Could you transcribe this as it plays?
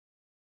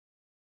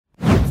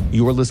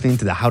You're listening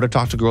to the How to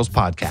Talk to Girls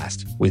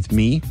podcast with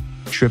me,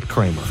 Trip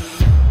Kramer.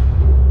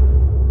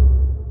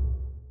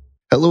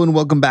 Hello and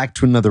welcome back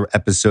to another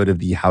episode of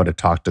the How to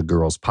Talk to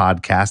Girls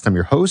podcast. I'm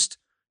your host,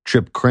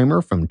 Trip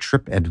Kramer from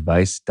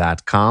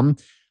tripadvice.com.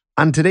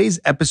 On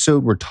today's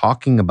episode, we're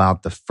talking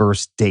about the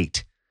first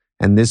date.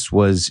 And this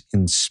was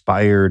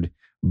inspired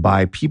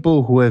by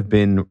people who have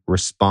been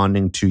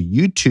responding to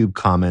YouTube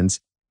comments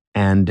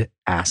and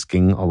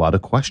asking a lot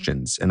of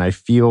questions. And I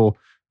feel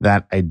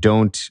that I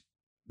don't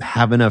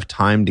have enough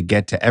time to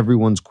get to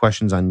everyone's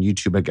questions on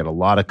YouTube. I get a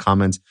lot of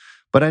comments,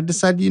 but I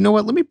decided, you know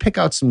what, let me pick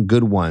out some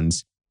good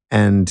ones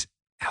and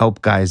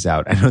help guys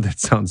out. I know that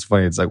sounds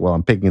funny. It's like, well,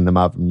 I'm picking them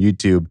out from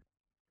YouTube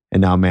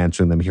and now I'm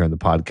answering them here on the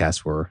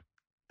podcast, where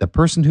the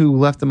person who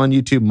left them on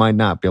YouTube might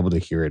not be able to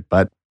hear it.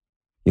 But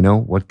you know,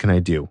 what can I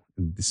do?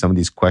 Some of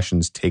these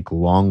questions take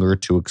longer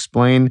to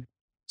explain.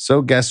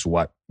 So guess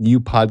what? You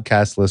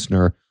podcast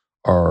listener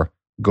are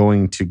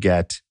going to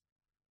get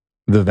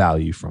the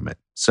value from it.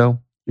 So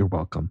you're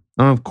welcome.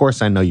 And of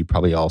course, I know you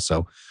probably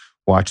also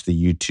watch the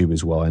YouTube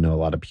as well. I know a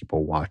lot of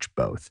people watch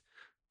both.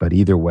 But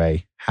either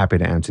way, happy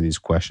to answer these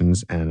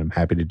questions, and I'm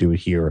happy to do it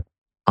here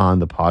on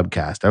the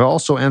podcast. I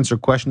also answer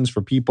questions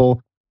for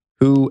people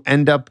who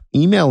end up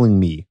emailing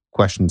me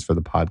questions for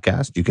the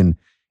podcast. You can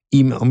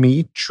email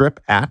me,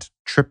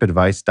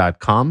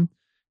 trip@tripadvice.com,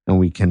 and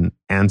we can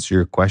answer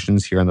your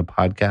questions here on the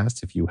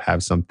podcast. If you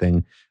have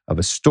something of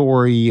a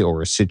story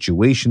or a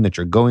situation that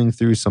you're going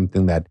through,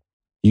 something that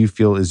you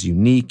feel is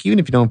unique, even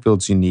if you don't feel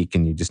it's unique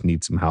and you just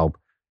need some help,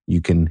 you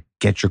can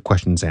get your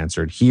questions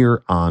answered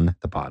here on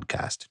the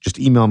podcast. Just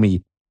email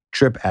me,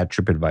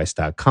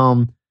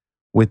 trip@tripadvice.com,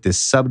 with this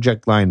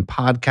subject line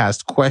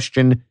podcast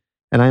question,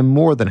 and I'm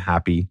more than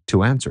happy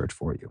to answer it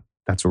for you.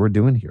 That's what we're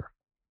doing here,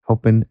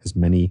 helping as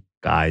many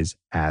guys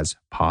as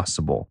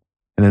possible.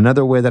 And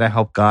another way that I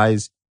help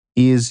guys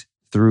is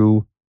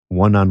through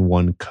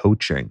one-on-one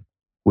coaching,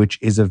 which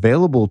is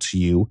available to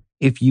you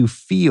if you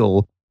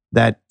feel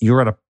that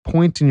you're at a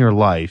point in your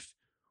life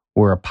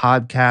where a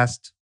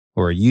podcast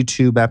or a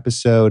YouTube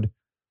episode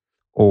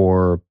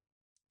or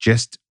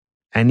just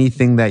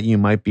anything that you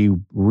might be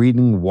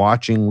reading,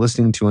 watching,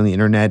 listening to on the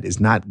internet is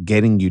not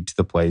getting you to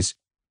the place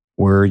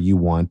where you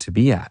want to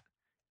be at.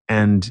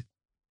 And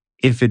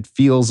if it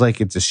feels like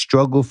it's a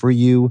struggle for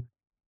you,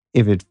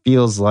 if it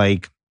feels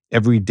like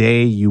every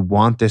day you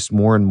want this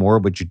more and more,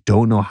 but you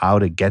don't know how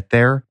to get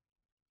there,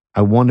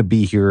 I want to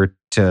be here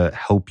to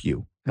help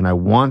you. And I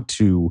want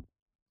to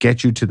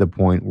get you to the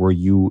point where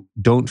you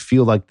don't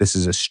feel like this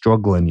is a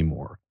struggle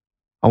anymore.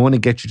 I want to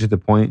get you to the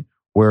point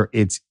where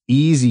it's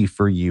easy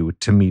for you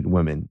to meet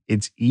women.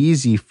 It's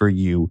easy for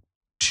you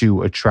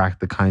to attract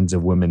the kinds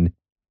of women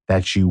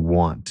that you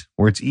want,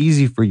 where it's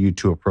easy for you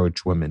to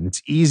approach women.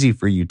 It's easy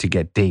for you to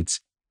get dates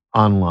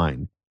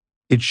online.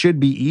 It should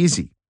be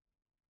easy.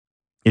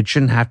 It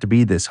shouldn't have to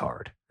be this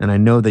hard. And I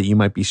know that you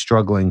might be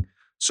struggling.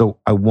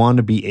 So I want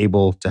to be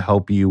able to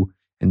help you.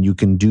 And you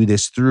can do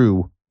this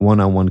through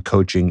one-on-one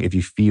coaching if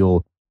you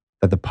feel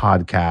that the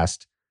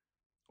podcast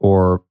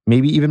or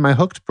maybe even my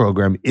Hooked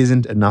program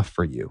isn't enough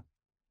for you.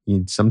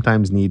 You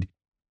sometimes need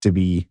to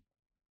be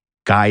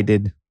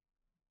guided.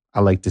 I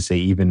like to say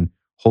even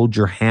hold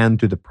your hand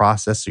through the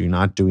process so you're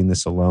not doing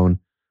this alone.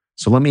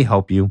 So let me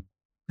help you.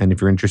 And if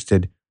you're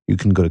interested, you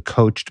can go to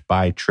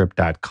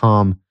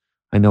coachedbytrip.com.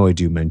 I know I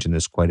do mention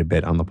this quite a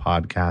bit on the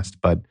podcast,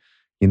 but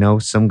you know,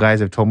 some guys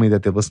have told me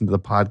that they've listened to the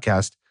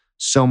podcast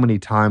so many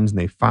times and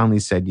they finally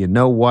said, you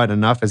know what,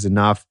 enough is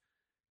enough.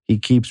 He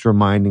keeps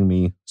reminding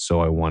me,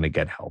 so I want to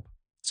get help.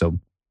 So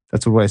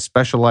that's what I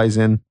specialize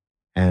in,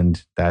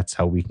 and that's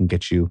how we can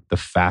get you the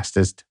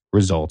fastest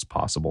results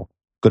possible.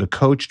 Go to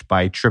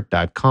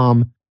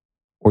coachedbytrip.com,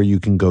 or you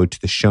can go to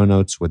the show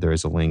notes where there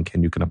is a link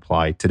and you can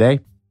apply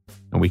today,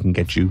 and we can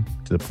get you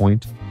to the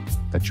point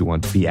that you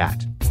want to be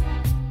at.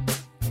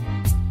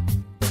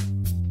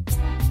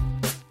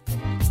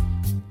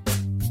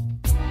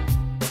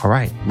 All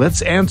right,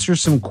 let's answer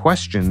some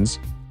questions.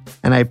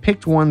 And I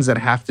picked ones that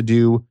have to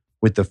do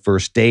with the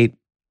first date,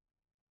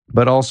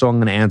 but also I'm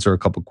going to answer a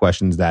couple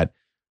questions that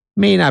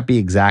may not be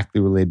exactly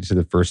related to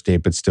the first date,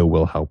 but still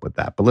will help with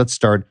that. But let's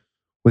start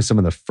with some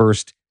of the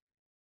first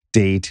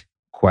date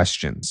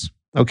questions.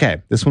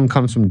 Okay, this one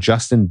comes from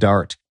Justin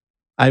Dart.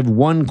 I have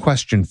one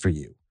question for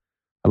you.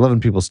 I love when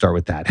people start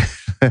with that.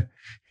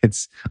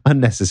 It's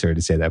unnecessary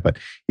to say that, but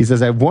he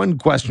says, I have one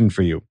question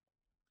for you.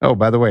 Oh,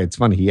 by the way, it's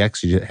funny. He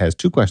actually has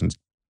two questions.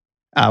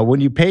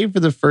 When you pay for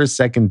the first,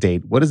 second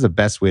date, what is the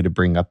best way to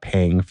bring up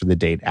paying for the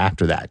date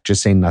after that?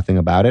 Just say nothing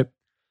about it?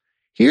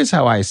 Here's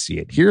how I see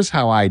it. Here's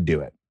how I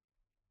do it.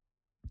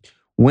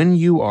 When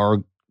you are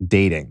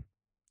dating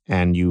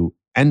and you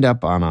end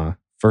up on a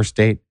first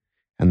date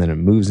and then it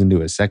moves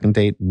into a second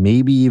date,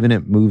 maybe even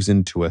it moves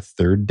into a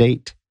third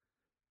date,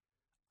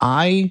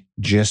 I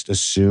just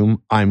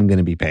assume I'm going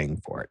to be paying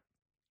for it.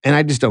 And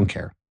I just don't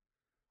care.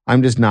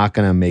 I'm just not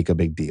going to make a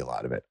big deal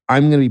out of it.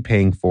 I'm going to be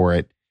paying for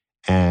it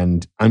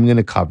and I'm going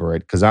to cover it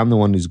because I'm the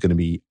one who's going to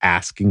be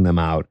asking them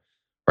out,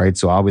 right?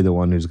 So I'll be the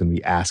one who's going to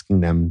be asking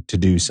them to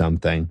do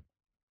something.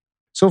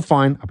 So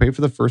fine, I'll pay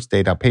for the first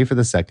date. I'll pay for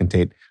the second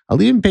date.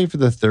 I'll even pay for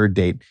the third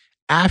date.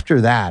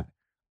 After that,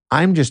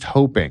 I'm just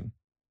hoping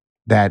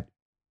that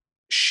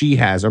she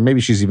has, or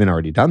maybe she's even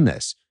already done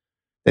this,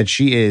 that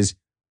she is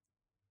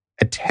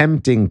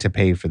attempting to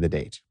pay for the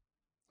date.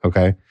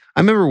 Okay. I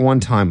remember one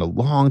time, a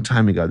long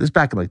time ago, this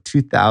back in like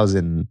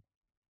 2000,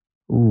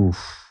 I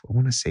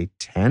want to say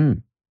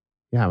 10.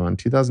 Yeah, around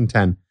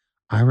 2010.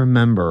 I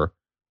remember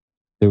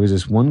there was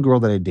this one girl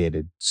that I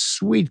dated,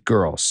 sweet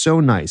girl, so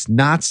nice,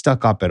 not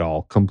stuck up at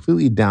all,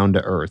 completely down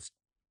to earth.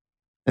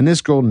 And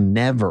this girl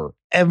never,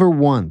 ever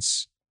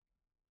once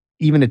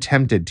even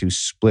attempted to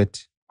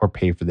split or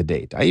pay for the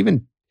date. I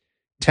even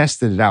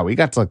tested it out. We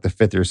got to like the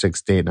fifth or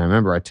sixth date, and I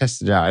remember I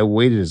tested it out. I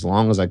waited as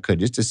long as I could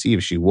just to see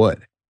if she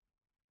would.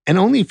 And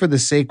only for the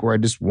sake where I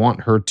just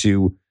want her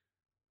to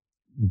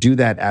do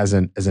that as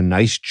a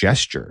nice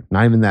gesture.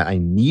 Not even that I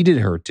needed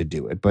her to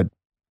do it, but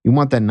you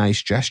want that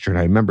nice gesture. And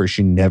I remember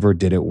she never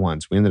did it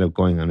once. We ended up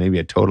going on maybe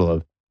a total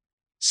of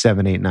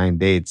 7, 8, 9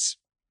 dates.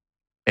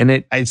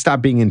 And I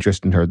stopped being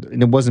interested in her.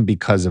 And it wasn't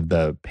because of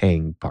the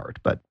paying part,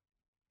 but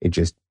it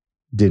just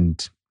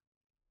didn't.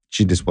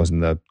 She just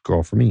wasn't the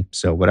girl for me.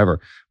 So whatever.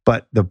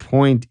 But the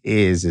point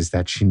is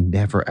that she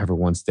never ever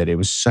once did. It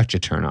was such a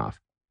turnoff.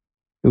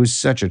 It was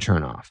such a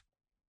turnoff.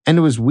 And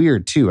it was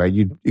weird too.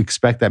 You'd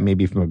expect that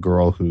maybe from a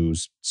girl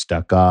who's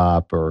stuck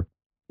up or,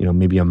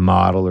 maybe a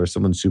model or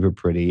someone super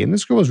pretty. And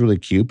this girl was really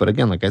cute. But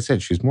again, like I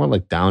said, she's more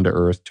like down to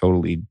earth,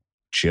 totally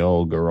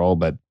chill girl.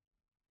 But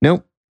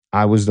nope,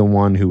 I was the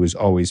one who was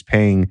always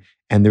paying,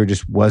 and there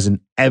just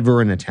wasn't ever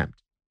an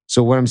attempt.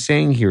 So what I'm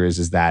saying here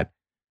is that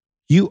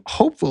you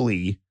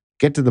hopefully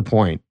get to the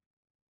point,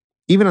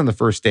 even on the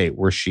first date,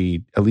 where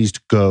she at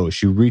least goes,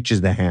 she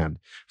reaches the hand.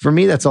 For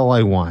me, that's all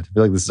I want. I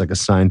feel like this is like a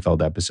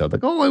Seinfeld episode.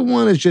 Like, all I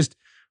want is just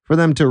for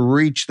them to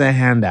reach the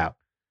hand out.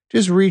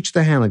 Just reach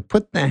the hand. Like,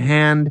 put the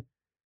hand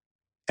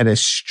in a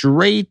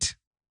straight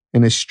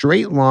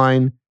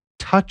line,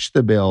 touch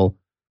the bill.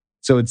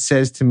 So it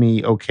says to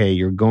me, okay,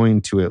 you're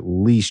going to at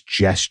least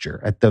gesture,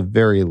 at the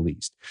very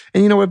least.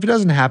 And if it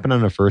doesn't happen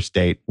on a first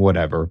date,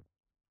 whatever.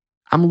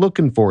 I'm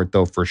looking for it,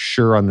 though, for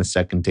sure on the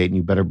second date. And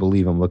you better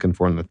believe I'm looking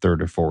for it on the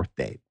third or fourth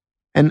date.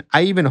 And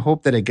I even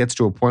hope that it gets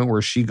to a point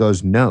where she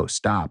goes, no,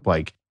 stop.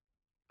 Like,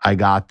 I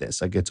got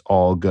this. Like, it's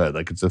all good.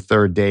 Like, it's the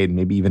third date. And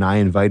maybe even I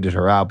invited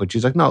her out. But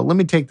she's like, no, let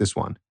me take this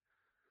one.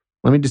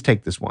 Let me just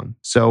take this one.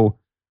 So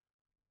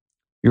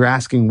you're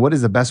asking, what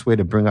is the best way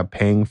to bring up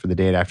paying for the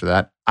date after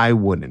that? I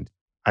wouldn't.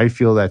 I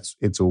feel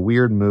it's a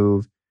weird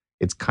move.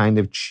 It's kind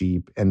of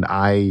cheap. And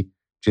I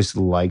just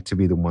like to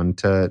be the one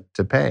to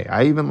pay.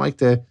 I even like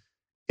to,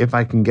 if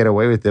I can get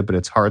away with it, but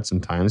it's hard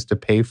sometimes, to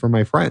pay for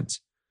my friends.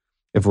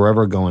 If we're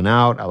ever going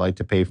out, I like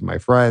to pay for my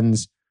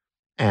friends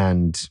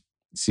and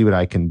see what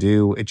I can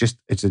do.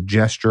 It's a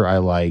gesture I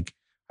like.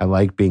 I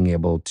like being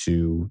able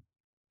to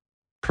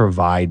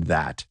provide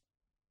that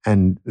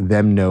and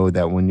them know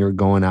that when you're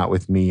going out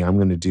with me, I'm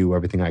going to do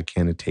everything I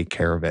can to take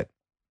care of it.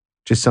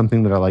 Just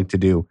something that I like to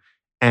do.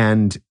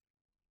 And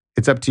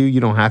it's up to you.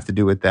 You don't have to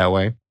do it that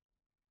way.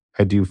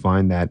 I do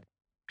find that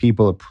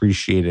people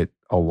appreciate it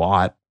a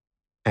lot.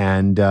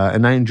 And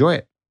I enjoy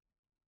it.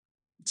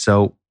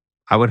 So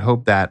I would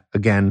hope that,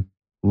 again,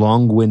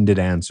 long-winded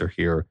answer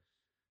here.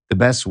 The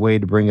best way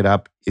to bring it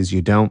up is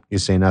you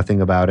say nothing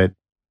about it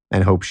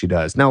and hope she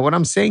does. Now, what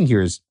I'm saying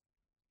here is,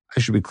 I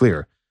should be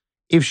clear.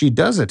 If she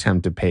does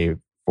attempt to pay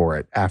for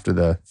it after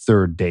the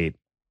third date,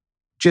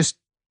 just,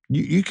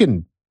 you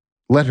can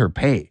let her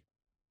pay.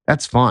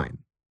 That's fine.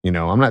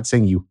 I'm not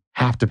saying you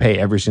have to pay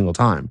every single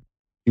time.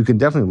 You can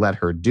definitely let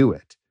her do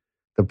it.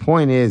 The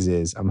point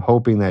is I'm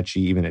hoping that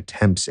she even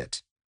attempts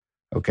it.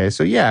 Okay,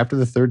 so yeah, after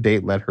the third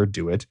date, let her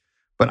do it.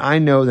 But I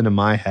know that in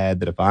my head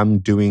that if I'm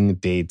doing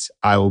dates,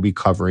 I will be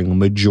covering a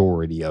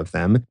majority of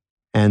them.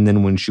 And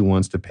then when she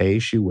wants to pay,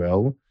 she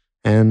will.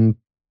 And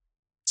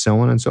so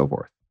on and so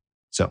forth.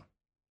 So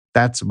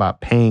that's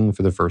about paying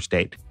for the first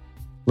date.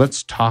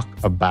 Let's talk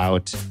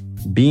about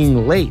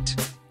being late.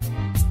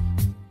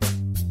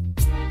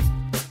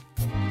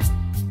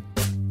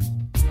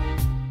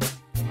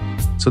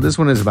 So this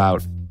one is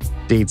about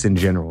dates in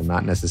general,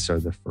 not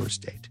necessarily the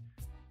first date.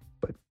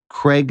 But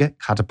Craig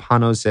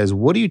Catapano says,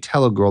 what do you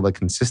tell a girl that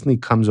consistently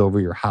comes over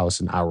your house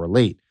an hour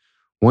late?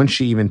 Once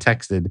she even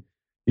texted,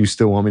 you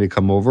still want me to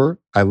come over?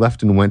 I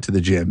left and went to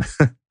the gym.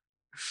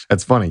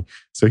 That's funny.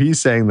 So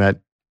he's saying that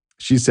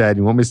she said,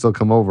 you want me to still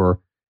come over?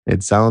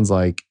 It sounds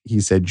like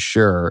he said,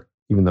 sure,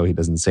 even though he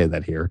doesn't say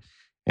that here.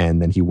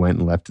 And then he went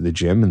and left to the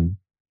gym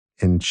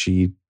and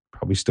she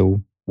probably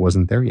still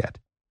wasn't there yet.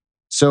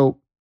 So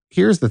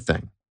here's the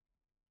thing.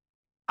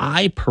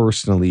 I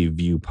personally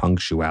view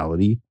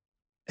punctuality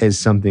as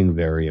something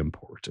very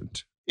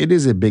important. It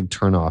is a big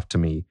turnoff to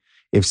me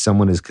if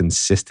someone is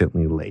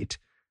consistently late.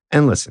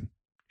 And listen,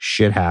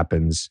 shit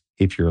happens.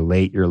 If you're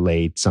late, you're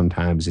late.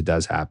 Sometimes it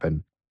does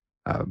happen.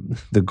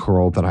 The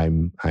girl that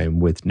I'm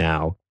with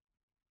now,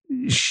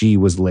 she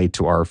was late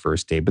to our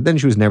first date, but then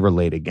she was never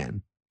late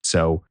again.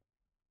 So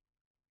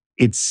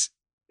it's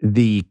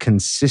the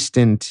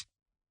consistent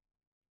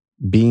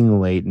being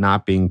late,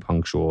 not being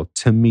punctual,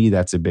 to me,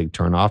 that's a big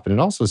turnoff. And it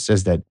also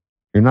says that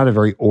you're not a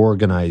very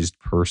organized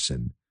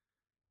person.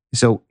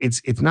 So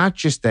it's not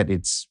just that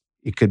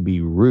it could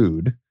be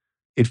rude.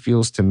 It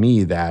feels to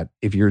me that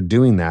if you're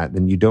doing that,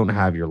 then you don't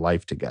have your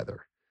life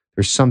together.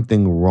 There's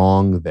something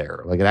wrong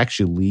there. Like it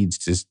actually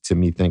leads to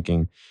me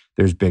thinking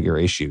there's bigger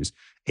issues.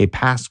 A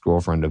past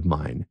girlfriend of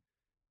mine,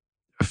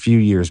 a few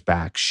years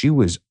back, she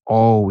was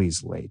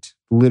always late,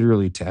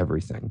 literally to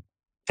everything.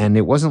 And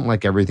it wasn't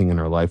like everything in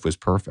her life was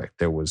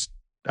perfect.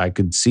 I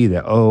could see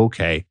that, oh,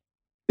 okay,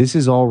 this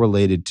is all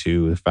related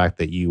to the fact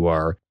that you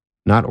are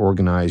not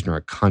organized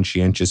nor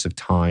conscientious of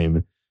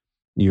time.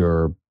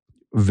 You're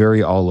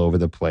very all over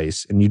the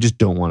place and you just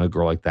don't want a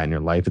girl like that in your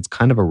life. It's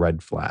kind of a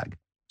red flag.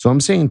 So I'm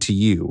saying to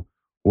you,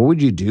 what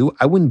would you do?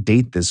 I wouldn't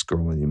date this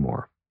girl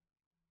anymore.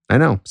 I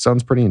know,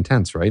 sounds pretty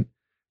intense, right?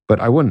 But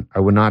I wouldn't. I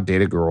would not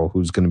date a girl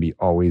who's going to be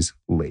always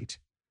late.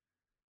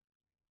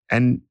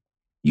 And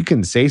you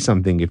can say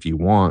something if you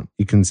want.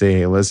 You can say,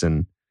 hey,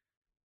 listen,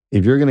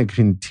 if you're going to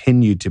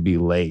continue to be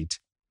late,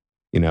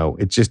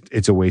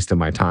 it's a waste of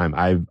my time.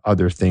 I have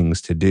other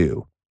things to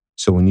do.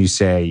 So when you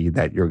say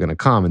that you're going to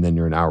come and then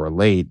you're an hour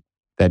late,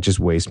 that just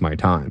wastes my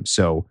time.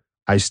 So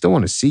I still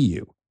want to see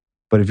you.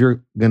 But if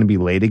you're going to be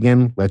late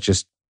again, let's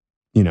just,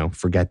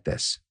 forget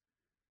this.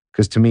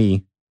 Because to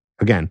me,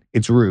 again,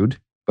 it's rude,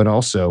 but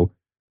also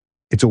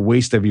it's a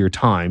waste of your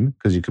time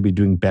because you could be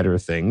doing better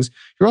things.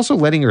 You're also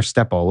letting her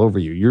step all over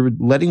you.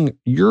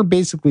 You're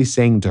basically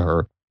saying to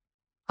her,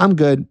 I'm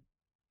good.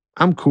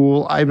 I'm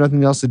cool. I have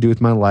nothing else to do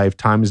with my life.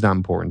 Time is not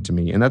important to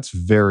me. And that's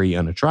very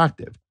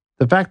unattractive.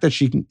 The fact that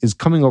she is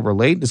coming over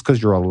late is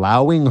because you're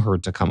allowing her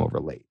to come over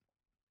late.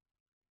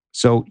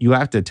 So you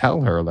have to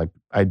tell her, like,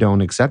 I don't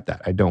accept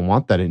that. I don't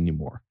want that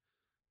anymore.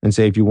 And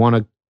say, if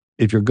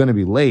you're going to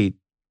be late,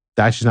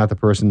 that's just not the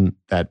person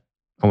that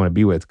I want to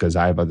be with because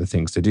I have other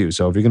things to do.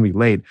 So if you're going to be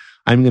late,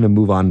 I'm going to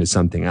move on to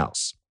something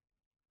else.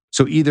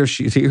 So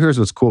here's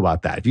what's cool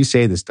about that. If you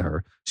say this to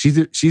her, she's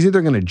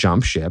either going to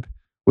jump ship,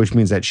 which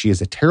means that she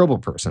is a terrible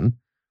person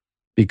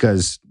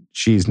because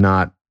she's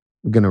not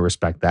going to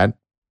respect that.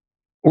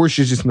 Or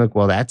she's just like,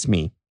 well, that's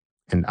me.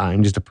 And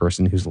I'm just a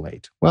person who's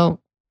late.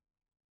 Well,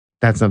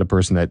 that's not a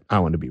person that I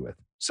want to be with.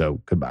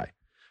 So goodbye.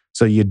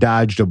 So you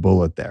dodged a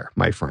bullet there,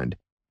 my friend.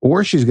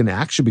 Or she's going to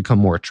actually become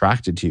more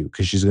attracted to you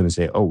because she's going to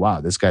say, oh,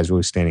 wow, this guy's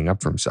really standing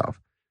up for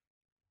himself.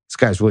 This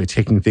guy's really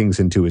taking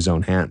things into his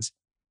own hands.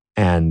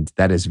 And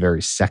that is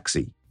very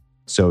sexy.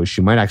 So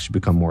she might actually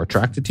become more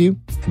attracted to you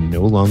and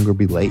no longer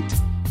be late.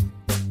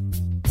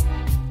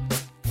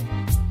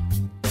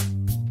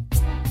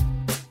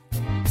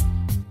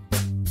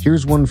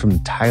 Here's one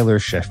from Tyler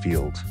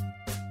Sheffield.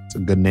 It's a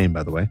good name,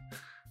 by the way.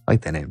 I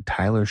like that name,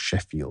 Tyler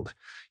Sheffield.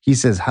 He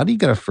says, how do you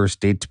get a first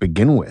date to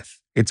begin with?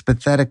 It's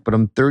pathetic, but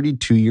I'm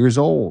 32 years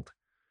old.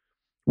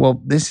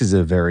 Well, this is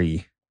a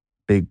very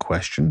big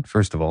question.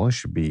 First of all, I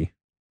should be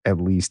at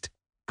least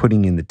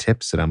putting in the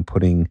tips that I'm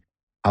putting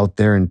out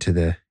there into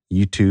the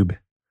YouTube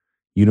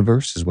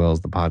universe as well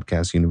as the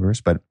podcast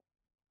universe. But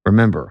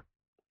remember,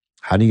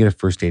 how do you get a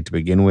first date to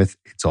begin with?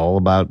 It's all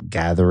about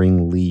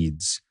gathering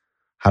leads.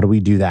 How do we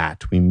do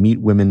that? We meet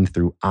women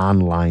through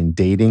online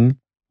dating.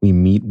 We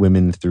meet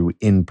women through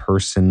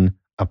in-person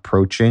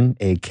approaching,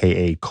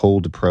 aka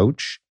cold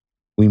approach.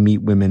 We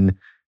meet women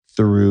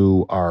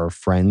through our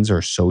friends,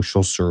 our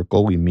social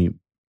circle. We meet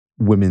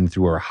women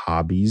through our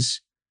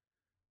hobbies.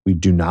 We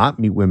do not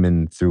meet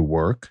women through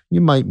work.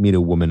 You might meet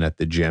a woman at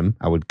the gym.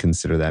 I would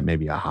consider that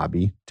maybe a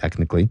hobby,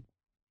 technically.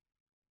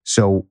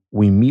 So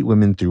we meet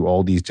women through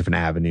all these different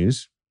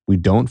avenues. We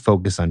don't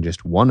focus on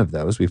just one of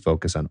those. We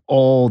focus on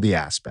all the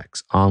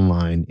aspects,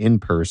 online, in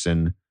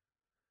person,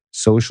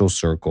 social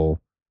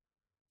circle.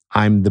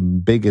 I'm the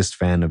biggest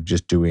fan of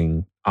just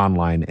doing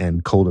online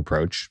and cold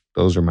approach.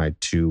 Those are my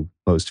two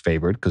most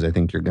favorite because I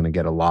think you're going to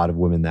get a lot of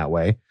women that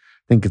way. I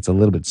think it's a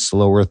little bit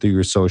slower through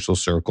your social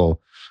circle.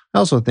 I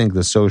also think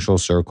the social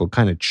circle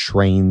kind of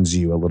trains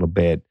you a little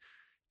bit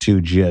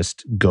to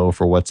just go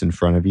for what's in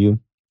front of you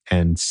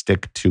and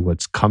stick to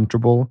what's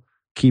comfortable,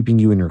 keeping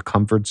you in your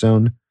comfort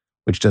zone,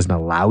 which doesn't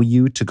allow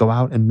you to go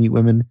out and meet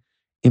women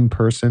in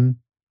person.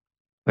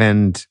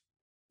 And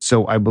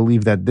so I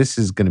believe that this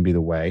is going to be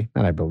the way.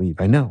 Not I believe,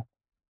 I know.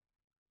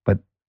 But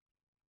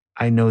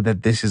I know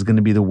that this is going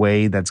to be the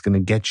way that's going to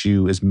get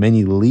you as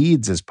many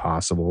leads as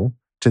possible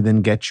to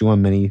then get you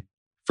on many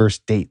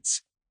first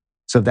dates.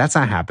 So if that's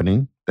not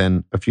happening,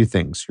 then a few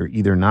things. You're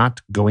either not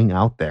going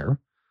out there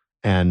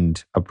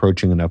and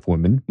approaching enough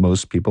women.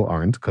 Most people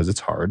aren't because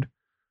it's hard.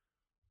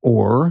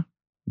 Or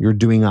you're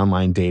doing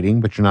online dating,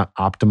 but you're not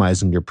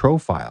optimizing your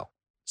profile.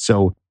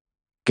 So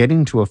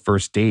getting to a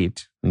first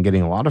date and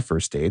getting a lot of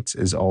first dates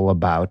is all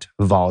about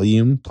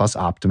volume plus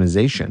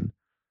optimization.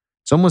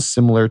 It's almost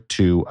similar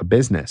to a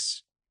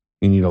business.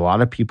 You need a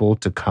lot of people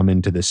to come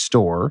into the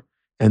store,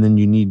 and then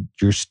you need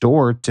your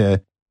store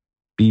to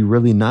be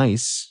really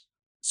nice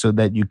so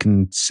that you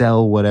can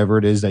sell whatever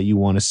it is that you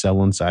want to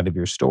sell inside of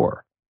your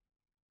store.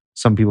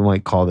 Some people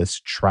might call this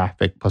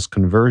traffic plus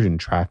conversion.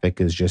 Traffic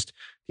is just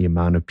the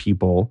amount of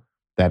people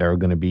that are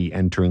going to be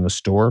entering a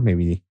store.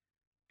 Maybe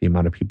the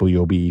amount of people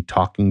you'll be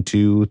talking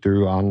to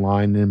through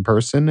online and in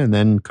person. And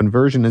then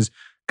conversion is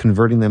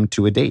converting them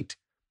to a date.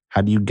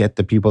 How do you get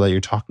the people that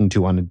you're talking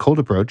to on a cold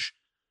approach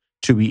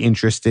to be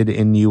interested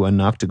in you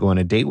enough to go on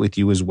a date with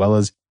you, as well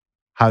as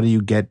how do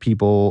you get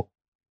people,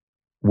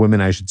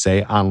 women, I should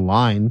say,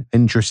 online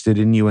interested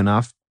in you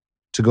enough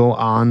to go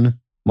on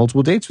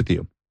multiple dates with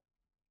you?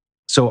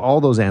 So all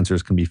those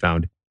answers can be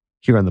found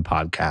here on the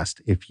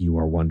podcast if you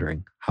are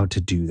wondering how to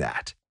do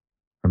that.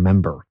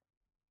 Remember,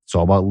 it's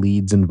all about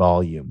leads and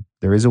volume.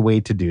 There is a way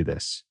to do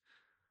this.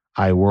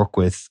 I work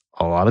with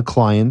a lot of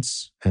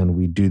clients and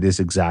we do this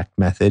exact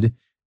method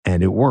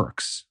and it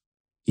works.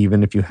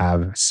 Even if you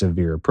have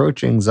severe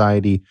approach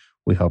anxiety,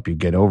 we help you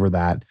get over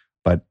that.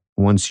 But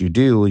once you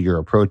do, you're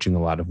approaching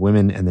a lot of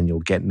women and then you'll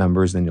get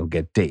numbers, then you'll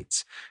get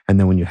dates. And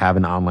then when you have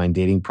an online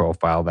dating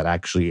profile that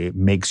actually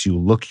makes you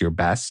look your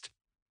best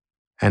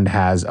and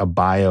has a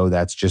bio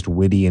that's just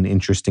witty and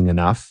interesting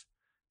enough,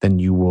 then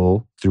you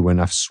will, through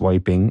enough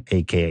swiping,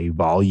 aka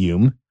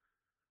volume,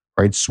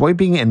 right?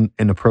 Swiping and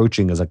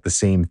approaching is like the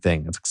same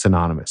thing. It's like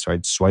synonymous,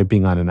 right?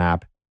 Swiping on an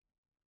app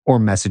or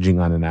messaging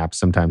on an app.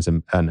 Sometimes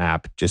an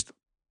app just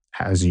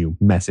has you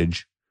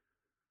message,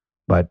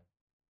 but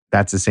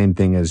that's the same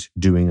thing as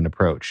doing an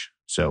approach.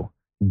 So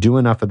do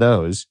enough of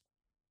those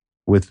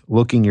with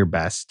looking your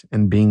best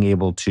and being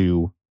able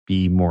to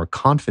be more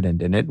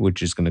confident in it,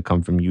 which is going to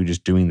come from you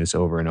just doing this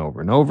over and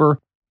over and over,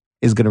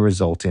 is going to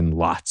result in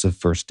lots of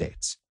first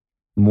dates.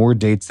 More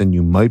dates than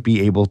you might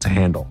be able to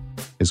handle,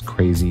 as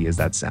crazy as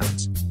that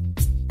sounds.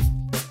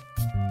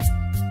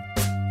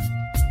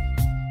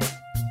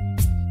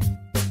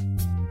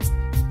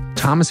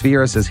 Thomas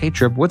Vieira says, hey,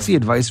 Trip, what's the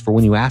advice for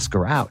when you ask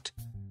her out?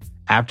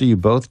 After you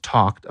both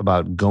talked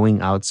about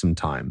going out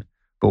sometime,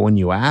 but when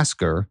you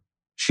ask her,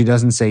 she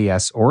doesn't say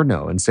yes or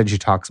no. Instead, she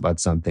talks about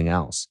something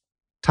else.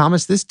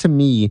 Thomas, this to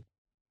me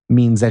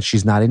means that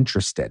she's not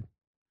interested.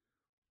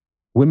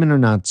 Women are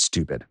not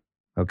stupid,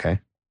 okay?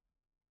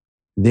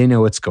 They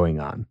know what's going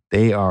on.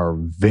 They are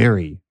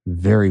very,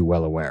 very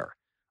well aware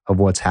of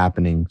what's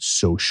happening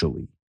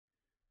socially.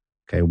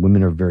 Okay,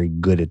 women are very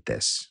good at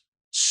this.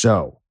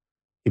 So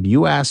if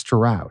you asked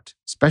her out,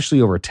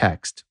 especially over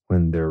text,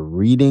 when they're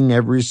reading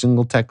every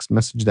single text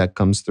message that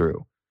comes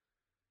through,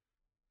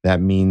 that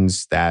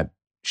means that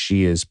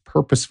she is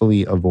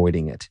purposefully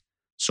avoiding it.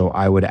 So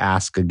I would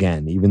ask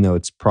again, even though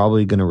it's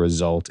probably going to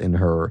result in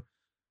her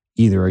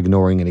either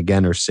ignoring it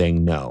again or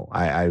saying no.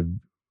 I've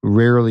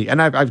rarely,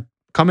 and I've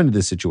come into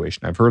this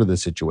situation. I've heard of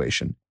this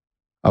situation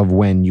of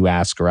when you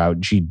ask her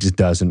out, she just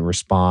doesn't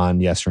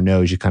respond, yes or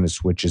no. She kind of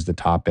switches the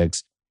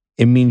topics.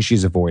 It means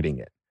she's avoiding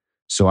it.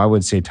 So I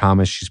would say,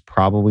 Thomas, she's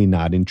probably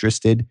not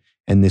interested.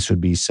 And this would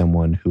be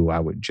someone who I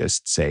would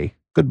just say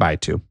goodbye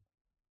to.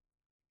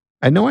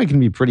 I know I can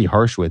be pretty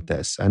harsh with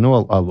this. I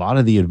know a lot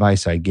of the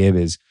advice I give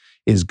is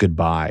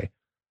goodbye.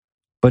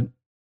 But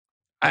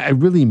I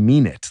really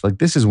mean it. Like,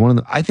 this is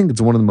I think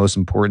it's one of the most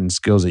important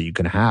skills that you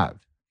can have,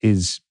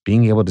 is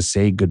being able to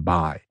say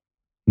goodbye,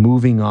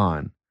 moving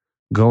on,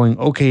 going,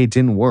 okay, it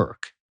didn't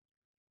work.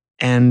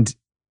 And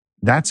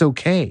that's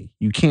okay.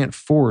 You can't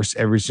force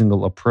every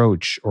single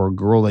approach or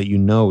girl that you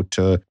know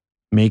to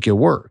make it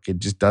work. It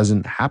just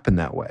doesn't happen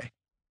that way.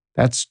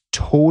 That's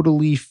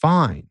totally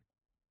fine.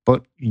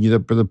 But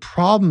the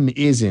problem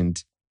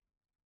it's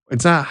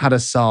not how to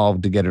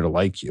solve to get her to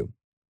like you.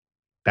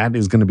 That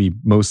is going to be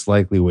most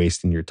likely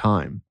wasting your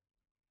time.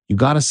 You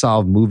got to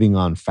solve moving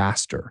on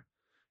faster,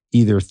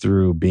 either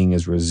through being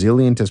as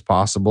resilient as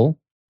possible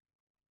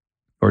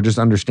or just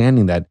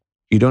understanding that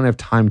you don't have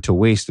time to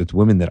waste with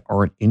women that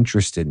aren't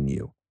interested in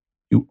you.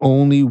 You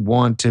only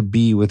want to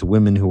be with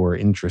women who are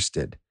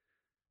interested.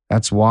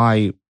 That's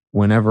why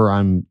whenever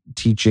I'm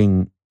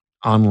teaching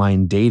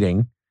online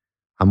dating,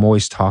 I'm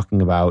always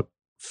talking about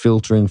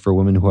filtering for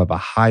women who have a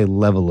high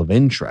level of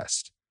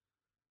interest.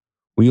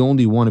 We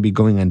only want to be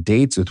going on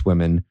dates with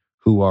women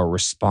who are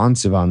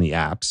responsive on the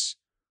apps,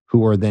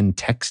 who are then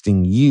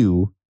texting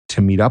you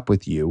to meet up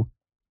with you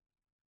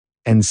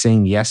and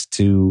saying yes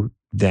to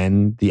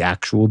then the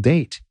actual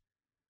date.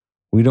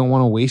 We don't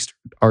want to waste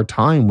our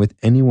time with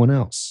anyone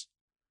else.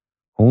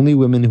 Only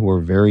women who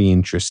are very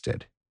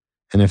interested.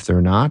 And if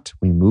they're not,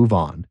 we move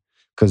on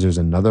because there's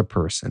another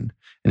person.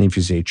 And if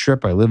you say,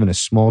 Trip, I live in a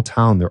small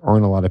town, there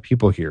aren't a lot of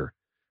people here.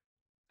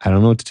 I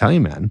don't know what to tell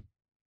you, man.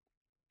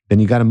 Then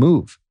you got to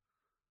move.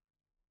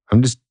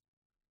 I'm just,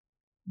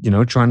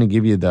 trying to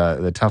give you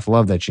the tough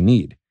love that you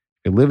need.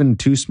 If you live in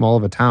too small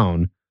of a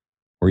town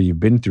where you've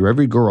been through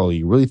every girl,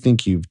 you really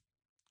think you've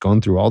gone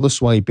through all the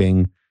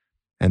swiping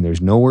and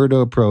there's nowhere to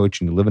approach,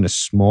 and you live in a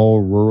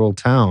small rural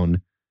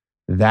town,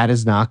 that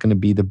is not going to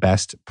be the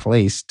best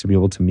place to be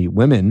able to meet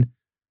women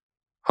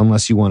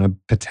unless you want to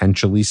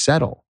potentially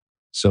settle.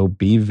 So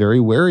be very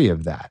wary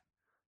of that.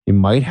 You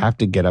might have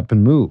to get up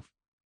and move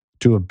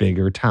to a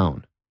bigger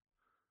town.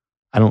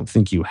 I don't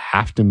think you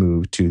have to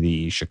move to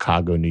the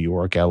Chicago, New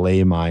York,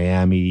 LA,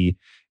 Miami,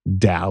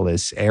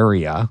 Dallas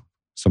area,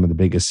 some of the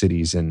biggest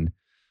cities in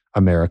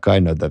America. I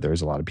know that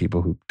there's a lot of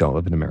people who don't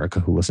live in America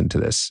who listen to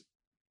this,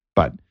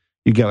 but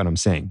You get what I'm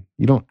saying?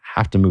 You don't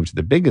have to move to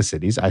the biggest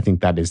cities. I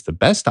think that is the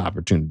best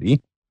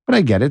opportunity, but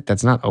I get it.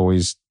 That's not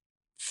always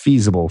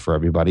feasible for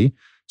everybody.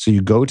 So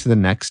you go to the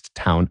next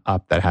town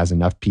up that has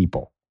enough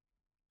people.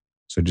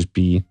 So just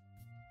be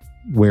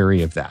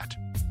wary of that.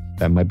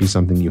 That might be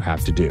something you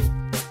have to do.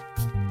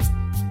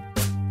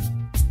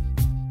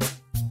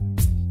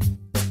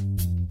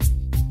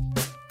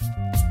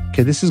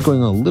 Okay, this is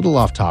going a little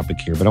off topic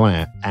here, but I want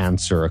to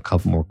answer a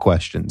couple more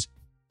questions.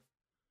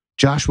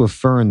 Joshua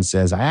Fern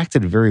says, I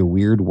acted very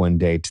weird one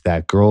day to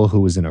that girl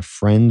who was in a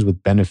friends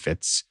with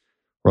benefits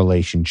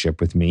relationship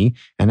with me.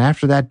 And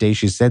after that day,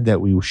 she said that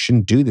we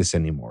shouldn't do this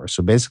anymore.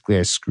 So basically,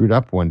 I screwed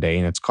up one day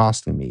and it's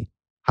costing me.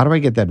 How do I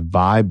get that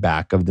vibe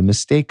back of the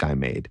mistake I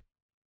made?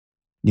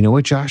 You know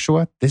what,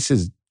 Joshua? I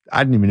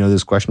didn't even know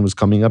this question was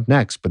coming up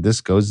next, but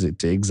this goes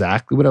to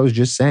exactly what I was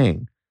just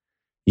saying.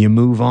 You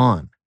move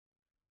on.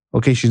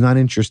 Okay, she's not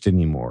interested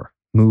anymore.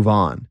 Move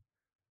on.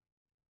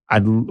 I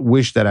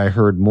wish that I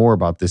heard more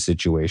about this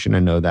situation. I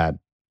know that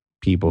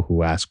people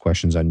who ask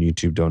questions on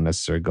YouTube don't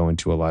necessarily go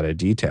into a lot of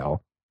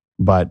detail,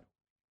 but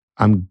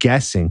I'm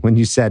guessing when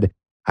you said,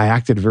 I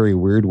acted very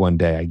weird one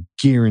day, I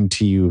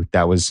guarantee you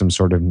that was some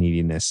sort of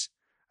neediness.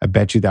 I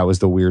bet you that was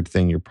the weird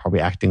thing. You're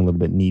probably acting a little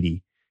bit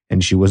needy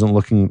and she wasn't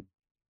looking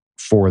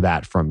for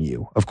that from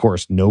you. Of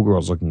course, no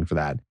girl's looking for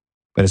that,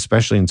 but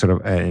especially in sort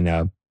of in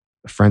a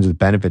friends with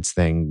benefits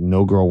thing,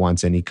 no girl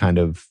wants any kind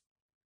of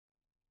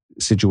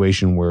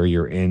situation where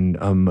you're in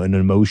an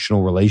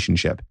emotional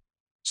relationship.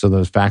 So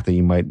the fact that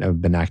you might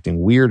have been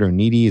acting weird or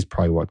needy is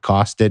probably what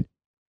cost it.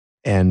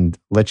 And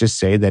let's just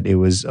say that it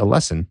was a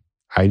lesson.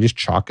 I just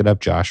chalk it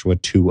up, Joshua,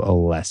 to a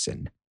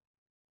lesson.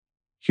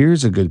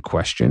 Here's a good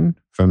question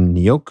from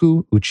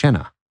Nyoku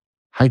Uchena.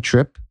 Hi,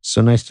 Trip.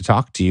 So nice to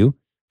talk to you.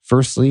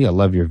 Firstly, I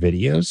love your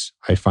videos.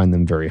 I find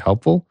them very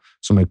helpful.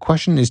 So my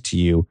question is to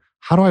you,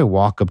 how do I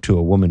walk up to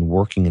a woman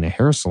working in a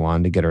hair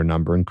salon to get her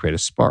number and create a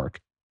spark?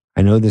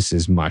 I know this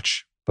is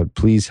much, but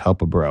please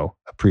help a bro.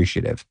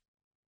 Appreciative.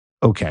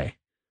 Okay.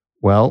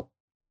 Well,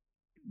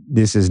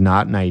 this is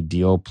not an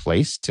ideal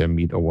place to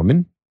meet a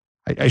woman.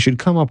 I should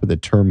come up with a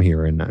term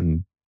here,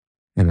 and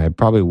I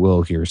probably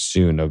will here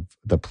soon, of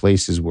the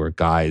places where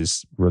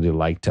guys really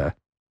like to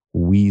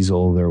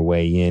weasel their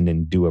way in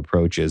and do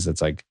approaches.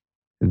 It's like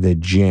the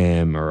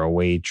gym or a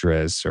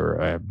waitress or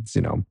a,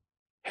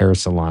 hair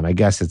salon. I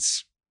guess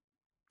it's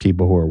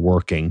people who are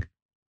working.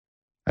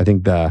 I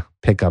think the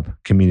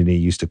pickup community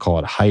used to call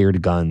it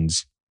hired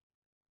guns.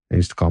 They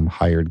used to call them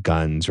hired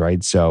guns,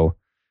 right? So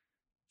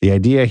the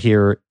idea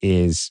here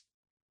is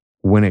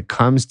when it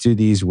comes to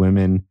these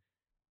women,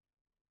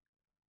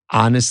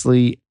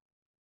 honestly,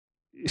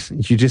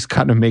 you just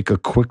got to make a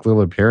quick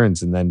little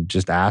appearance and then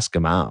just ask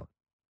them out.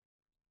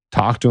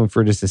 Talk to them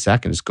for just a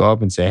second. Just go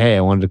up and say, hey,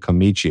 I wanted to come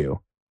meet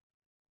you.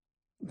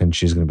 And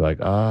she's going to be like,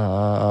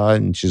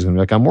 and she's going to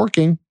be like, I'm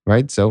working,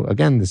 right? So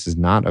again, this is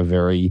not a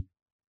very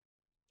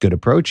good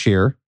approach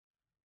here.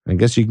 I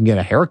guess you can get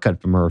a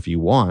haircut from her if you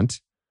want.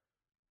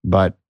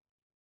 But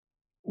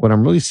what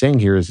I'm really saying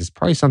here is it's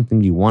probably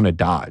something you want to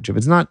dodge. If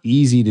it's not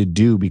easy to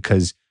do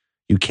because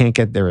you can't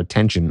get their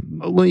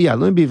attention, well, yeah,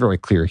 let me be very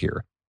clear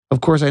here.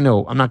 Of course, I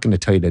know I'm not going to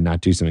tell you to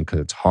not do something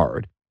because it's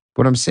hard.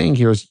 What I'm saying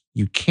here is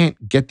you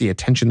can't get the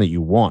attention that you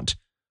want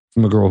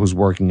from a girl who's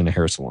working in a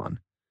hair salon.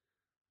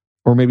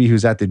 Or maybe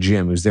who's at the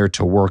gym, who's there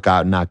to work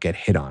out and not get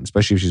hit on,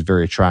 especially if she's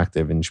very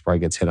attractive and she probably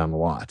gets hit on a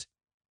lot.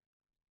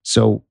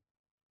 So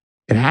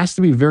it has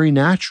to be very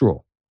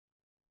natural.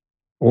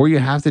 Or you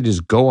have to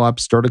just go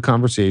up, start a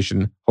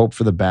conversation, hope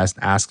for the best,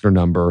 ask their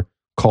number,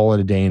 call it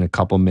a day in a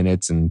couple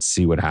minutes and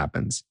see what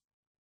happens.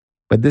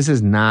 But these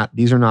are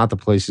not the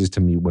places to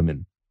meet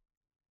women.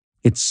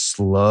 It's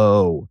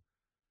slow.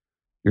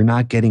 You're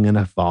not getting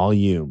enough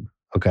volume,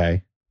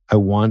 okay? I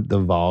want the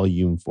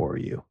volume for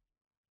you.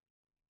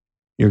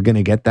 You're going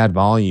to get that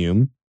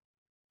volume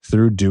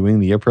through doing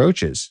the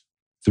approaches,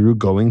 through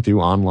going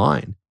through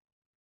online.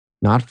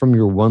 Not from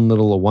your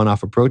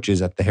one-off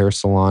approaches at the hair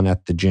salon,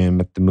 at the gym,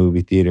 at the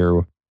movie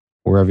theater,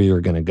 wherever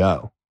you're going to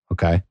go,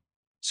 okay?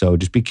 So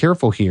just be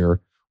careful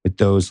here with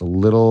those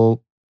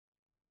little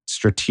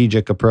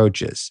strategic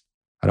approaches.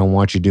 I don't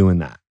want you doing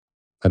that.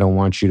 I don't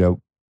want you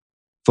to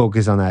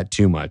focus on that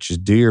too much.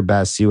 Just do your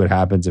best, see what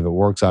happens. If it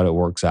works out, it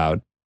works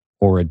out,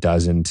 or it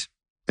doesn't,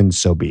 and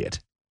so be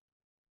it.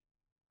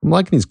 I'm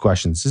liking these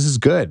questions. This is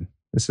good.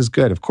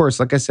 Of course,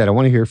 like I said, I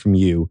want to hear from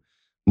you.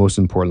 Most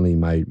importantly,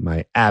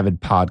 my avid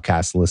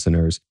podcast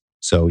listeners.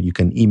 So you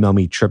can email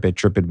me,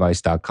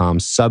 trip@tripadvice.com,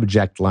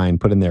 subject line,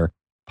 put in there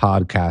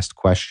podcast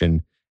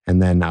question,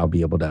 and then I'll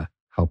be able to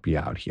help you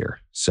out here.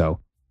 So,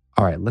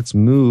 all right, let's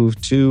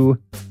move to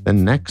the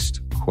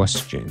next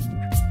question.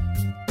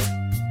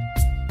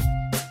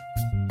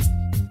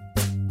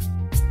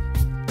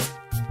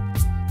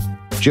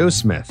 Joe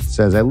Smith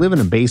says, I live in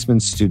a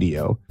basement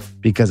studio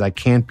because I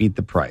can't beat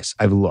the price.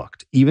 I've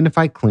looked. Even if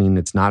I clean,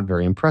 it's not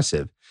very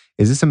impressive.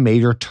 Is this a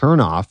major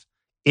turnoff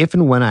if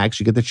and when I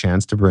actually get the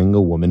chance to bring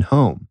a woman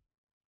home?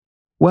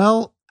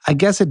 Well, I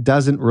guess it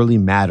doesn't really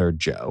matter,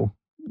 Joe.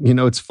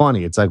 It's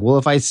funny. It's like, well,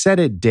 if I said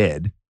it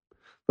did,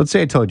 Let's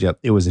say I told you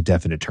it was a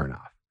definite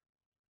turnoff.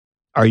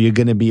 Are you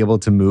going to be able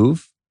to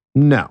move?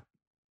 No.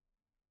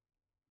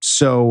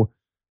 So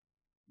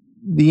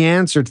the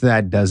answer to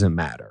that doesn't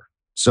matter.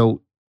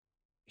 So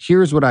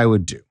here's what I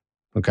would do,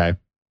 okay?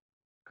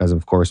 Because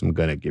of course I'm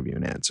going to give you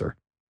an answer.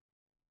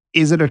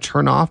 Is it a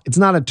turn off? It's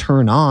not a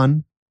turn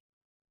on.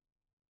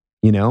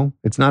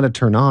 It's not a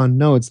turn on.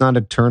 No, it's not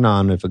a turn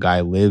on if a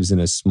guy lives in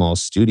a small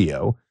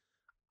studio.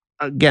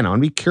 Again, I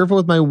want to be careful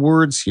with my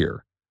words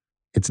here.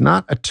 It's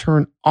not a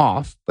turn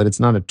off, but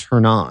it's not a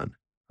turn on.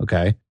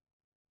 Okay.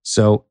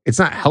 So it's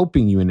not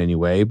helping you in any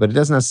way, but it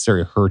doesn't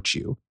necessarily hurt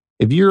you.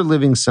 If you're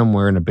living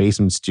somewhere in a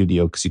basement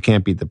studio because you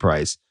can't beat the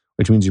price,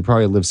 which means you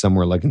probably live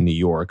somewhere like in New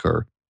York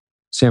or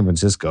San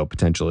Francisco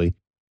potentially.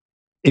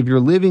 If you're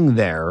living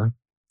there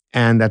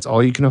and that's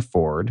all you can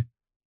afford,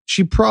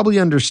 she probably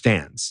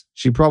understands.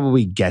 She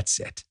probably gets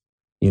it.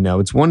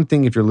 It's one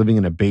thing if you're living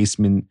in a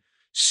basement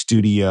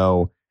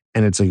studio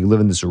and it's like you live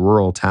in this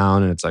rural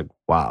town and it's like,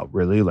 wow,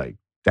 really? Like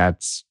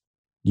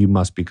you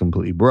must be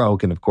completely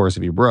broke. And of course,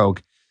 if you're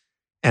broke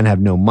and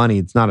have no money,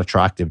 it's not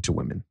attractive to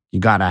women.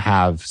 You got to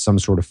have some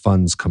sort of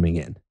funds coming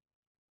in.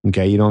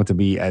 Okay. You don't have to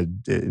be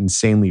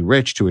insanely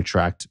rich to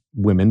attract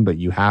women, but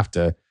you have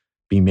to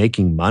be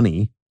making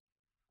money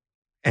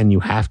and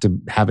you have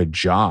to have a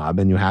job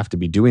and you have to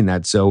be doing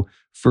that. So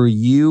for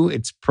you,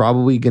 it's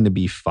probably going to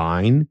be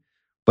fine.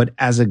 But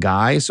as a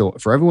guy, so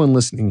for everyone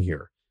listening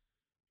here,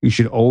 you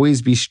should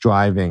always be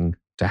striving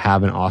to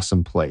have an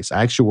awesome place.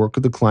 I actually work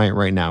with a client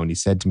right now and he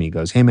said to me, he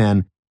goes, hey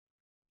man,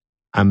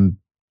 I'm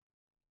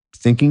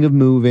thinking of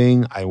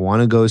moving. I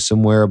want to go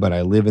somewhere, but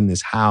I live in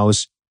this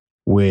house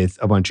with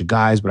a bunch of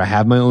guys, but I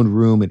have my own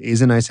room. It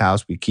is a nice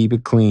house. We keep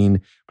it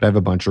clean, but I have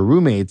a bunch of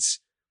roommates.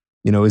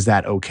 Is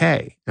that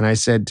okay? And I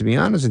said, to be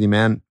honest with you,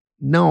 man,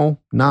 no,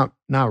 not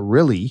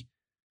really.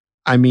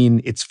 I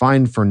mean, it's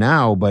fine for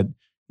now, but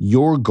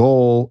your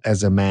goal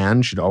as a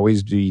man should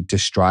always be to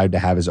strive to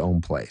have his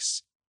own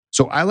place.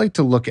 So I like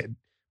to look at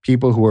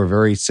people who are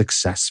very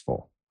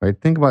successful, right?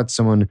 Think about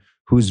someone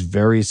who's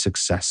very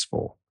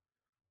successful.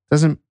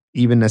 Doesn't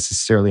even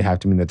necessarily have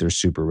to mean that they're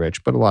super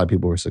rich, but a lot of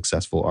people who are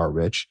successful are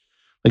rich.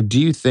 Like,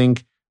 do you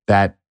think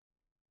that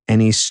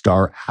any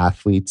star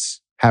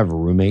athletes have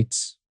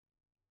roommates?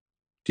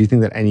 Do you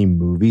think that any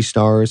movie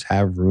stars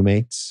have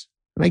roommates?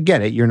 And I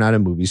get it, you're not a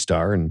movie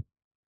star and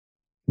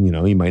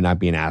you might not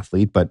be an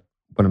athlete, but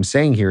what I'm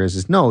saying here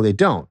is no, they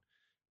don't.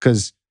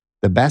 Because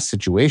the best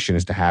situation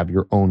is to have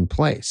your own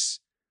place.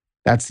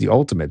 That's the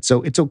ultimate.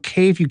 So it's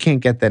okay if you can't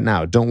get that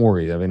now. Don't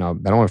worry. I mean, I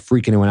don't want to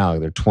freak anyone out.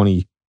 They're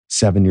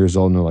 27 years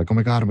old and they're like, oh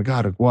my God,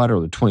 what?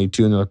 Or they're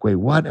 22 and they're like, wait,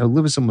 what? I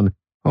live with someone.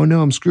 Oh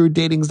no, I'm screwed.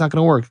 Dating's not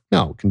going to work.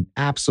 No, it can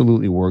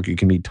absolutely work. You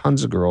can meet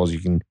tons of girls. You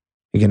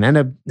can end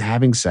up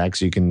having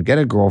sex. You can get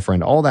a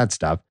girlfriend, all that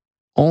stuff.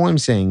 All I'm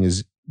saying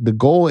is the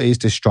goal is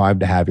to strive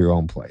to have your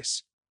own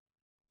place.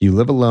 You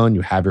live alone,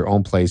 you have your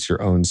own place,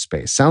 your own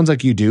space. Sounds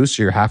like you do,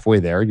 so you're halfway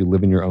there. You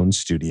live in your own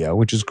studio,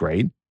 which is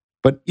great.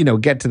 But,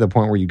 get to the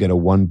point where you get a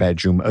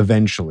 1-bedroom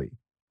eventually.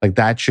 Like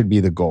that should be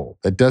the goal.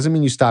 That doesn't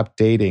mean you stop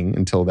dating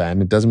until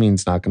then. It doesn't mean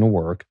it's not going to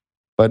work.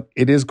 But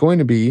it is going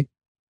to be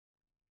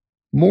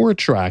more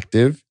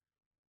attractive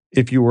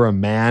if you were a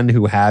man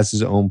who has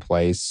his own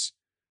place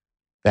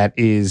that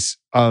is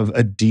of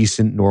a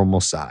decent normal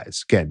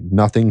size. Again,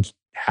 nothing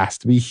has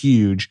to be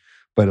huge,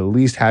 but at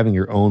least having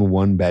your own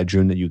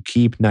 1-bedroom that you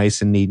keep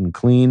nice and neat and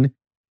clean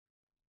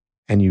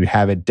and you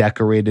have it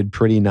decorated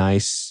pretty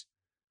nice.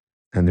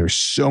 And there's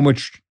so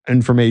much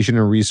information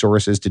and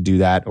resources to do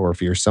that. Or if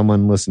you're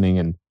someone listening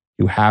and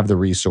you have the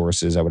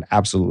resources, I would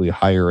absolutely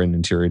hire an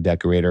interior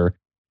decorator.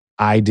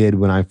 I did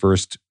when I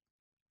first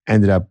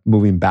ended up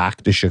moving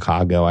back to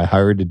Chicago. I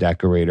hired a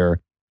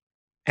decorator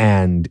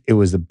and it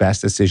was the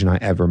best decision I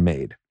ever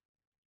made.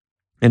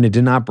 And it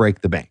did not break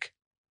the bank.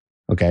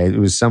 Okay, it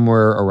was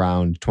somewhere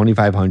around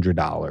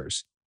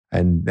 $2,500.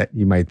 And that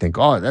you might think,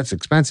 oh, that's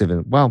expensive.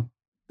 And well,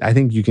 I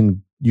think you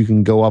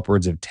can go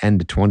upwards of $10,000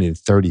 to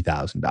 $20,000 to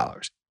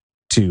 $30,000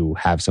 to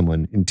have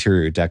someone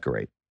interior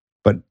decorate.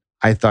 But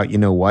I thought, you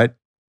know what?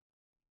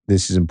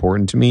 This is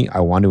important to me. I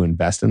want to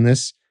invest in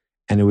this.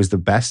 And it was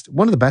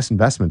one of the best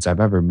investments I've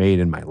ever made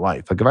in my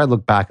life. Like if I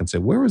look back and say,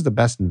 where was the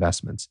best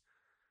investments?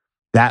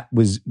 That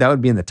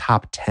would be in the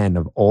top 10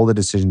 of all the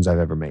decisions I've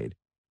ever made.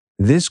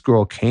 This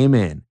girl came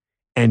in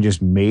and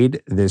just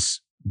made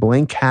this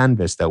blank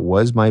canvas that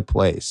was my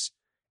place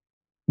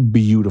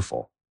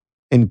beautiful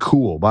and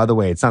cool. By the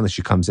way, it's not that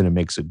she comes in and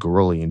makes it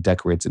girly and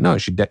decorates it. No,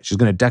 she's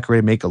going to decorate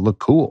and make it look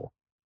cool.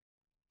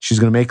 She's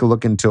going to make it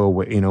look into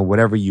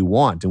whatever you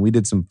want. And we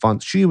did some fun.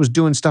 She was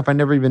doing stuff I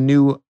never even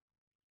knew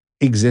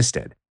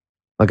existed.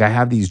 Like I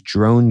have these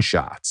drone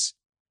shots.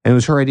 And it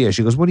was her idea.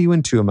 She goes, what are you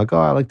into? I'm like, oh,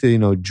 I like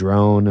to,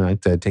 drone and I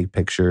like to take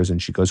pictures. And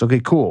she goes,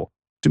 okay, cool.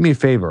 Do me a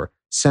favor.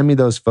 Send me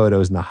those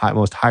photos in the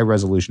most high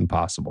resolution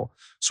possible.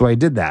 So I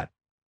did that.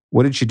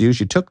 What did she do?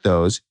 She took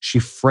those, she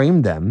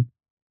framed them,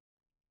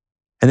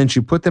 and then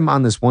she put them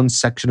on this one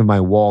section of my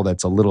wall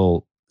that's a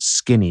little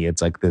skinny.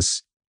 It's like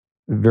this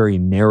very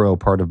narrow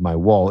part of my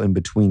wall in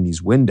between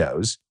these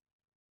windows.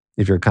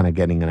 if you're kind of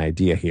getting an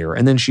idea here.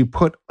 And then she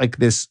put like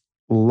this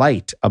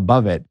light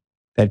above it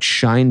that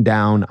shined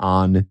down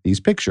on these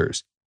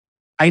pictures.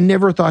 I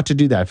never thought to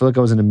do that. I feel like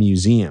I was in a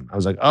museum. I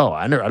was like, oh,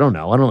 I don't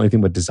know. I don't know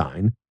anything about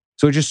design.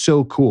 So it's just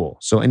so cool.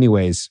 So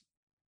anyways,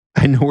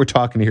 I know we're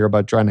talking here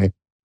about trying to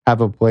have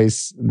a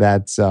place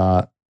that's,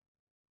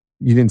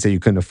 you didn't say you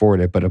couldn't afford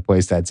it, but a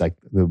place that's like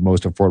the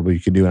most affordable you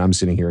can do. And I'm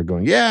sitting here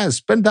going, yeah,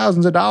 spend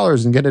thousands of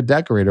dollars and get a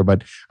decorator.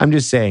 But I'm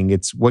just saying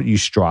it's what you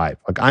strive.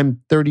 Like I'm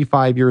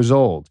 35 years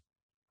old,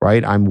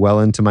 right? I'm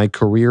well into my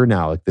career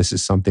now. Like this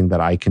is something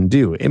that I can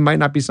do. It might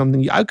not be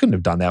something, I couldn't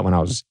have done that when I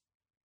was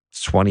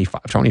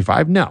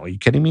 25. No, are you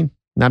kidding me?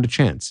 Not a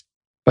chance.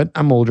 But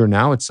I'm older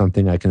now. It's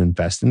something I can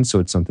invest in. So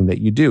it's something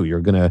that you do.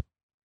 You're going to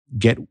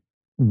get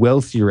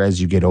wealthier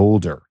as you get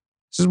older.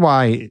 This is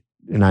why,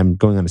 and I'm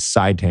going on a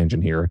side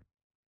tangent here,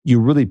 you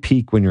really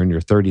peak when you're in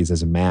your 30s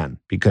as a man,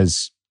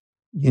 because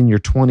in your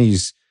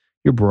 20s,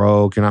 you're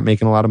broke, you're not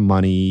making a lot of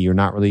money, you're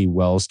not really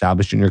well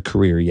established in your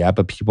career yet,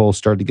 but people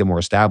start to get more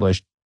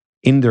established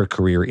in their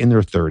career in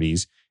their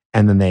 30s,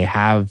 and then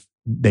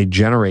they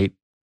generate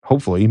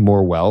hopefully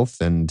more wealth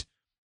and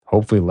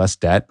hopefully less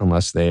debt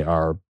unless they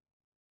are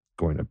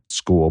going to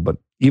school. But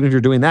even if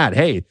you're doing that,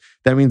 hey,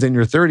 that means in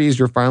your 30s,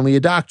 you're finally a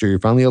doctor, you're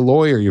finally a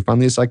lawyer, you're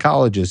finally a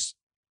psychologist,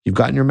 you've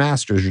gotten your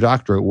master's, your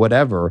doctorate,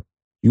 whatever.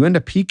 You end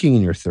up peaking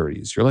in your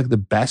 30s. You're like the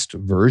best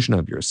version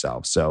of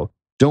yourself. So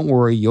don't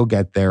worry, you'll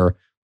get there.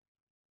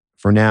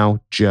 For now,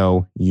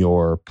 Joe,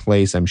 your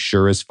place I'm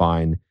sure is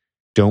fine.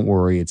 Don't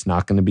worry, it's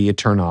not going to be a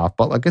turn off.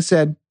 But like I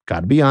said, got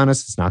to be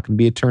honest, it's not going to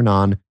be a turn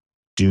on.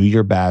 Do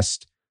your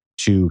best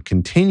to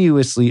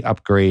continuously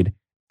upgrade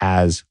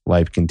as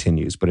life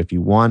continues. But if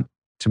you want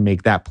to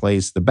make that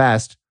place the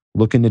best,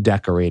 look into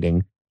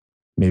decorating.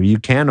 Maybe you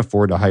can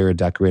afford to hire a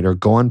decorator.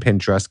 Go on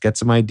Pinterest, get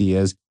some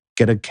ideas,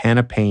 get a can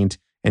of paint,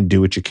 and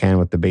do what you can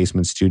with the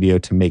basement studio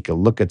to make it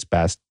look its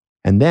best.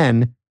 And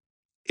then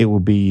it will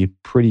be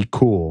pretty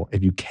cool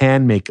if you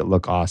can make it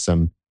look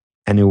awesome,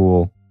 and it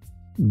will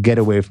get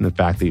away from the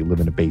fact that you live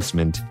in a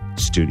basement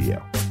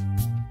studio.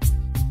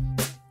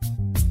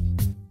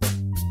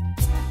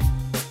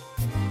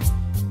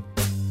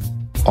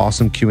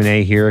 Awesome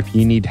Q&A here. If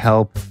you need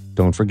help,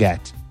 don't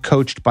forget,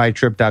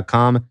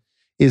 coachedbytrip.com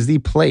is the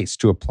place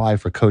to apply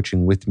for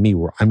coaching with me,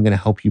 where I'm going to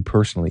help you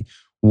personally,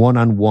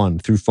 one-on-one,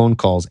 through phone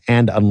calls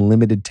and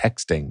unlimited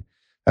texting.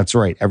 That's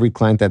right. Every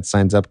client that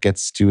signs up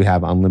gets to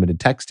have unlimited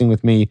texting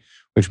with me,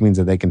 which means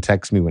that they can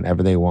text me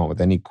whenever they want with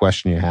any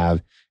question you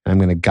have. And I'm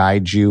going to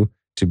guide you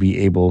to be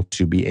able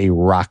to be a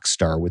rock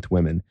star with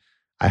women.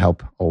 I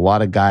help a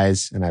lot of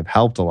guys, and I've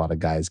helped a lot of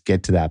guys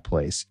get to that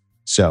place.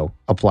 So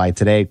apply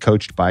today,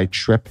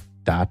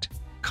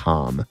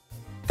 coachedbytrip.com.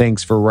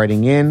 Thanks for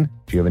writing in.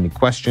 If you have any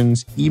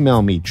questions,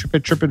 email me,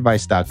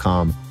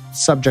 trip@tripadvice.com,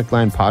 subject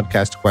line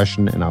podcast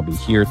question, and I'll be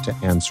here to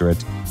answer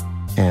it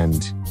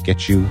and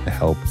get you the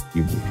help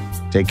you need.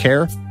 Take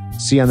care.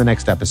 See you on the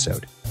next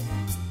episode.